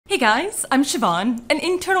Hey guys, I'm Siobhan, an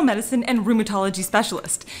internal medicine and rheumatology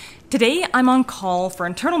specialist. Today, I'm on call for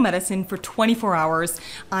internal medicine for 24 hours.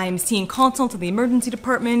 I'm seeing consults in the emergency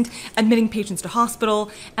department, admitting patients to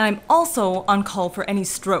hospital, and I'm also on call for any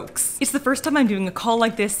strokes. It's the first time I'm doing a call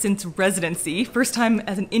like this since residency, first time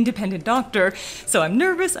as an independent doctor, so I'm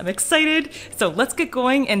nervous, I'm excited. So let's get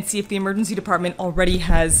going and see if the emergency department already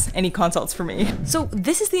has any consults for me. So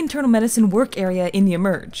this is the internal medicine work area in the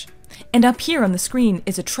Emerge. And up here on the screen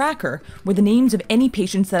is a tracker where the names of any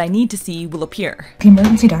patients that I need to see will appear. The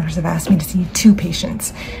emergency doctors have asked me to see two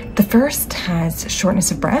patients. The first has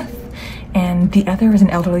shortness of breath, and the other is an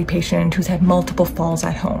elderly patient who's had multiple falls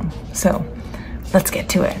at home. So let's get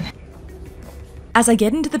to it. As I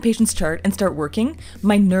get into the patient's chart and start working,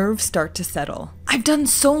 my nerves start to settle. I've done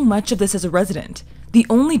so much of this as a resident. The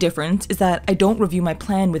only difference is that I don't review my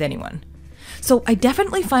plan with anyone. So I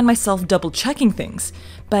definitely find myself double-checking things,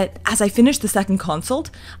 but as I finish the second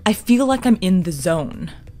consult, I feel like I'm in the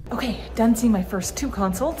zone. Okay, done seeing my first two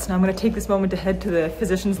consults. Now I'm going to take this moment to head to the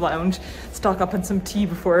physician's lounge, stock up on some tea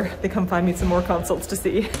before they come find me some more consults to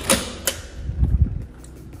see.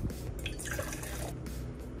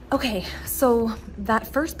 Okay, so that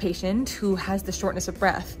first patient who has the shortness of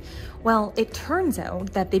breath, well, it turns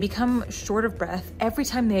out that they become short of breath every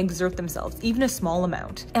time they exert themselves, even a small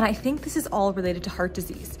amount. And I think this is all related to heart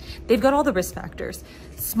disease. They've got all the risk factors: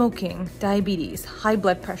 smoking, diabetes, high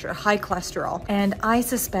blood pressure, high cholesterol. And I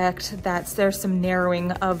suspect that there's some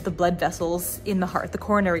narrowing of the blood vessels in the heart, the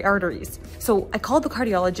coronary arteries. So I called the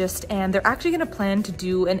cardiologist and they're actually gonna plan to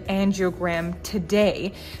do an angiogram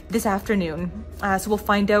today, this afternoon. So we'll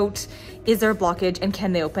find out, is there a blockage and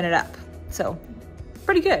can they open it up? So,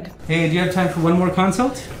 pretty good. Hey, do you have time for one more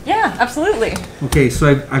consult? Yeah, absolutely. Okay, so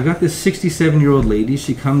I've got this 67-year-old lady.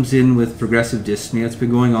 She comes in with progressive dyspnea. It's been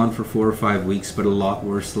going on for 4 or 5 weeks, but a lot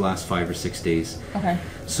worse the last 5 or 6 days. Okay.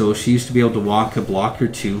 So she used to be able to walk a block or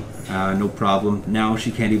two, no problem. Now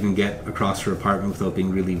she can't even get across her apartment without being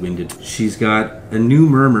really winded. She's got a new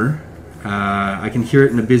murmur. I can hear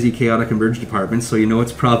it in a busy, chaotic emerge department, so you know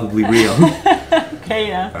it's probably real. Okay,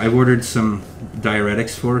 yeah. I've ordered some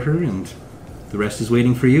diuretics for her, and the rest is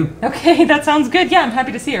waiting for you. Okay, that sounds good. Yeah, I'm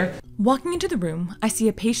happy to see her. Walking into the room, I see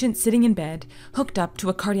a patient sitting in bed, hooked up to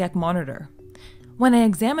a cardiac monitor. When I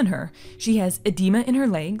examine her, she has edema in her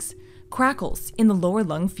legs, crackles in the lower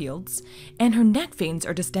lung fields, and her neck veins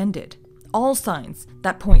are distended. All signs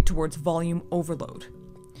that point towards volume overload.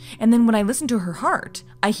 And then when I listen to her heart,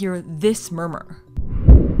 I hear this murmur.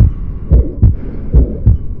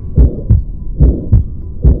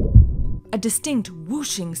 A distinct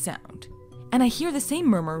whooshing sound. And I hear the same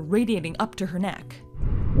murmur radiating up to her neck.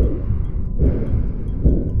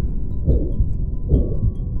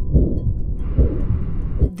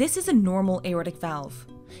 This is a normal aortic valve.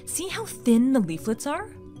 See how thin the leaflets are?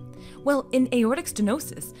 Well, in aortic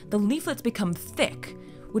stenosis, the leaflets become thick,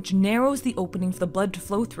 which narrows the opening for the blood to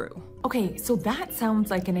flow through. Okay, so that sounds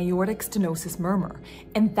like an aortic stenosis murmur,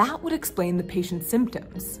 and that would explain the patient's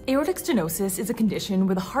symptoms. Aortic stenosis is a condition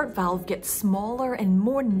where the heart valve gets smaller and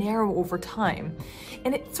more narrow over time,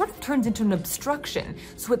 and it sort of turns into an obstruction,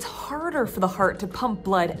 so it's harder for the heart to pump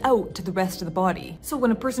blood out to the rest of the body. So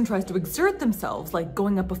when a person tries to exert themselves, like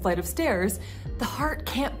going up a flight of stairs, the heart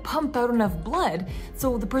can't pump out enough blood,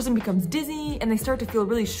 so the person becomes dizzy and they start to feel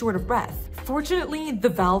really short of breath. Fortunately, the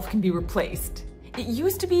valve can be replaced. It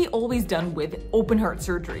used to be always done with open heart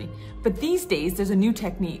surgery, but these days there's a new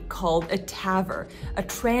technique called a TAVR, a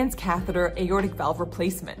transcatheter aortic valve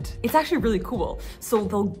replacement. It's actually really cool. So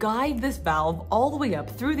they'll guide this valve all the way up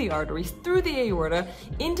through the arteries, through the aorta,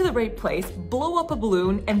 into the right place, blow up a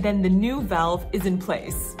balloon, and then the new valve is in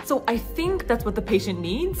place. So I think that's what the patient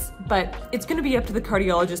needs, but it's gonna be up to the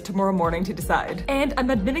cardiologist tomorrow morning to decide. And I'm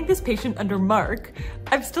admitting this patient under Mark.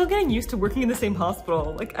 I'm still getting used to working in the same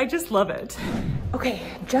hospital. Like, I just love it. Okay,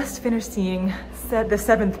 just finished seeing the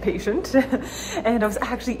 7th patient, and I was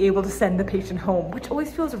actually able to send the patient home, which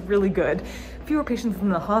always feels really good. Fewer patients in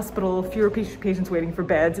the hospital, fewer patients waiting for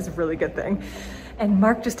beds is a really good thing. And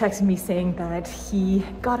Mark just texted me saying that he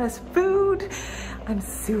got us food. I'm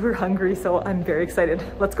super hungry, so I'm very excited.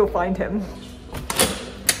 Let's go find him.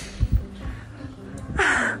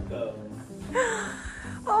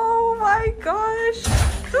 Oh my gosh,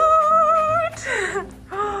 food!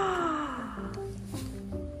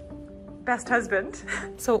 Best husband.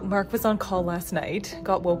 So Mark was on call last night,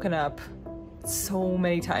 got woken up so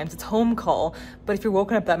many times. It's home call, but if you're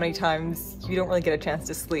woken up that many times, you don't really get a chance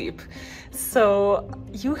to sleep. So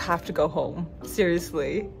you have to go home.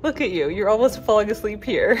 Seriously. Look at you. You're almost falling asleep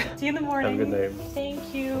here. See you in the morning. Have a good night.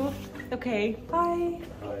 Thank you. Okay, bye.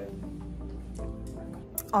 Bye.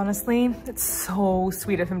 Honestly, it's so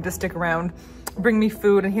sweet of him to stick around, bring me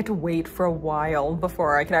food, and he had to wait for a while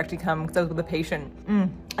before I could actually come because I was with a patient.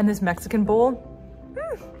 And this Mexican bowl,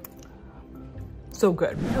 so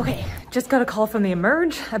good. Okay, just got a call from the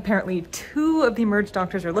Emerge. Apparently 2 of the Emerge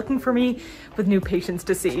doctors are looking for me with new patients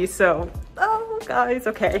to see. So, oh guys,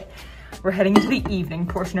 okay. We're heading into the evening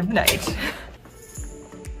portion of the night.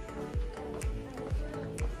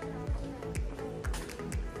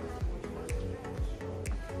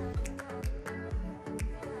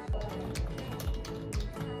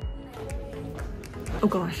 Oh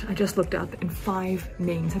gosh, I just looked up and 5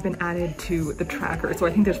 names have been added to the tracker. So I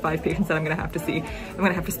think there's 5 patients that I'm gonna have to see. I'm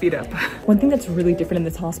gonna have to speed up. One thing that's really different in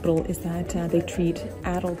this hospital is that they treat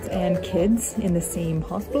adults and kids in the same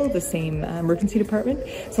hospital, the same emergency department.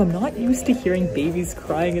 So I'm not used to hearing babies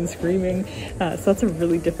crying and screaming. So that's a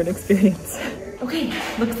really different experience. Okay,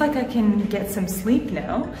 looks like I can get some sleep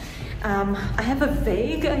now. I have a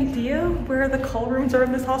vague idea where the call rooms are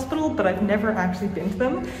in this hospital, but I've never actually been to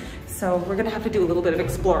them. So we're gonna have to do a little bit of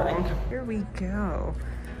exploring. Here we go.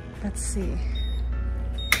 Let's see.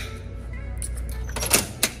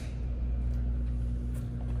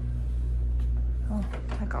 Oh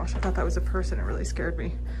my gosh, I thought that was a person. It really scared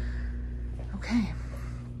me. Okay.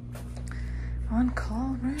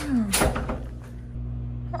 On-call room.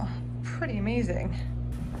 Oh, pretty amazing.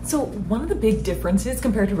 So one of the big differences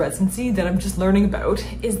compared to residency that I'm just learning about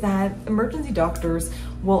is that emergency doctors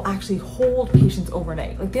will actually hold patients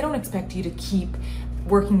overnight. Like, they don't expect you to keep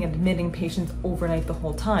working and admitting patients overnight the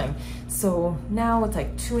whole time. So now it's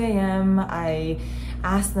like 2 a.m. I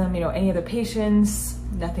asked them, any other patients,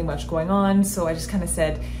 nothing much going on. So I just kind of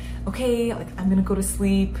said, okay, like, I'm gonna go to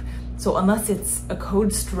sleep. So unless it's a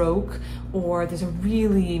code stroke or there's a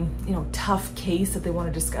really, tough case that they want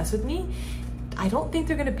to discuss with me, I don't think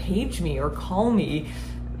they're gonna page me or call me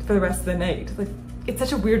for the rest of the night. Like, it's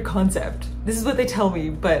such a weird concept. This is what they tell me,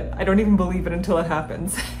 but I don't even believe it until it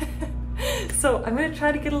happens. So I'm gonna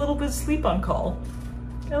try to get a little bit of sleep on call.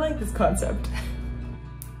 I like this concept.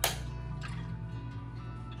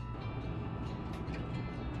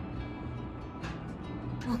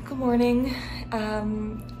 Well, good morning.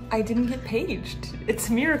 I didn't get paged. It's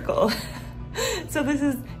a miracle. So this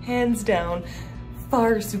is hands down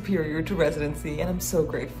far superior to residency, and I'm so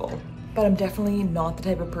grateful. But I'm definitely not the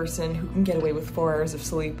type of person who can get away with 4 hours of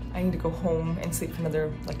sleep. I need to go home and sleep for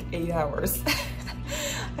another like 8 hours.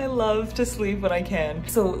 I love to sleep when I can.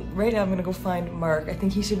 So right now I'm gonna go find Mark. I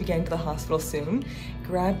think he should be getting to the hospital soon.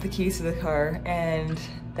 Grab the keys to the car, and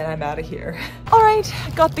then I'm out of here. All right, I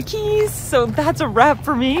got the keys, so that's a wrap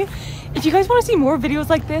for me. If you guys wanna see more videos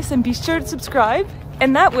like this, then be sure to subscribe,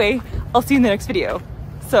 and that way I'll see you in the next video.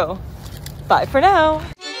 So, bye for now.